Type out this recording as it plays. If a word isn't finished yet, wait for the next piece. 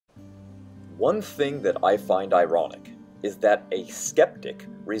One thing that I find ironic is that a skeptic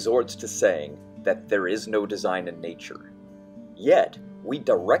resorts to saying that there is no design in nature. Yet, we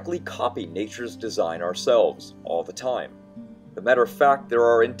directly copy nature's design ourselves all the time. As a matter of fact, there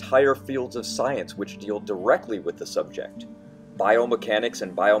are entire fields of science which deal directly with the subject. Biomechanics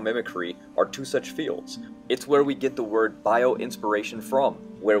and biomimicry are two such fields. It's where we get the word bio-inspiration from,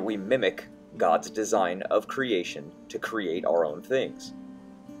 where we mimic God's design of creation to create our own things.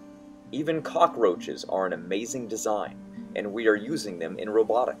 Even cockroaches are an amazing design, and we are using them in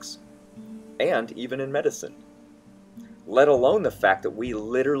robotics, and even in medicine. Let alone the fact that we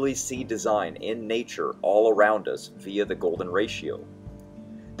literally see design in nature all around us via the golden ratio.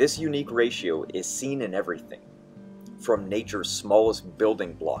 This unique ratio is seen in everything, from nature's smallest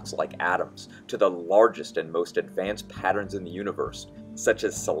building blocks like atoms to the largest and most advanced patterns in the universe, such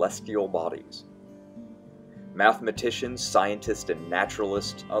as celestial bodies. Mathematicians, scientists, and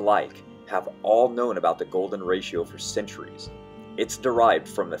naturalists alike have all known about the golden ratio for centuries. It's derived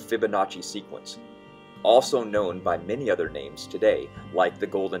from the Fibonacci sequence, also known by many other names today, like the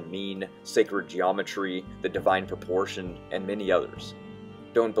golden mean, sacred geometry, the divine proportion, and many others.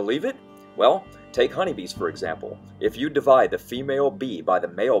 Don't believe it? Well, take honeybees for example. If you divide the female bee by the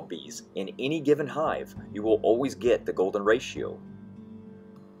male bees in any given hive, you will always get the golden ratio.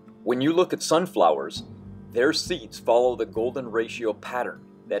 When you look at sunflowers, their seeds follow the golden ratio pattern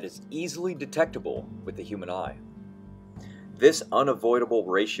that is easily detectable with the human eye. This unavoidable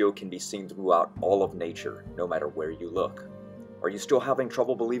ratio can be seen throughout all of nature, no matter where you look. Are you still having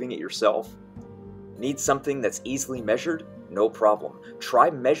trouble believing it yourself? Need something that's easily measured? No problem. Try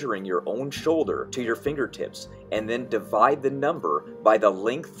measuring your own shoulder to your fingertips and then divide the number by the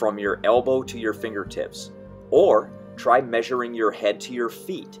length from your elbow to your fingertips. Or try measuring your head to your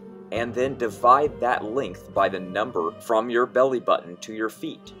feet and then divide that length by the number from your belly button to your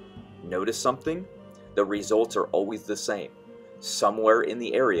feet. Notice something? The results are always the same, somewhere in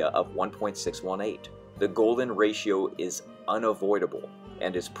the area of 1.618. The golden ratio is unavoidable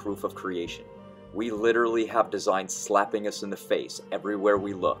and is proof of creation. We literally have design slapping us in the face everywhere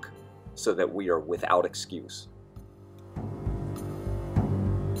we look, so that we are without excuse.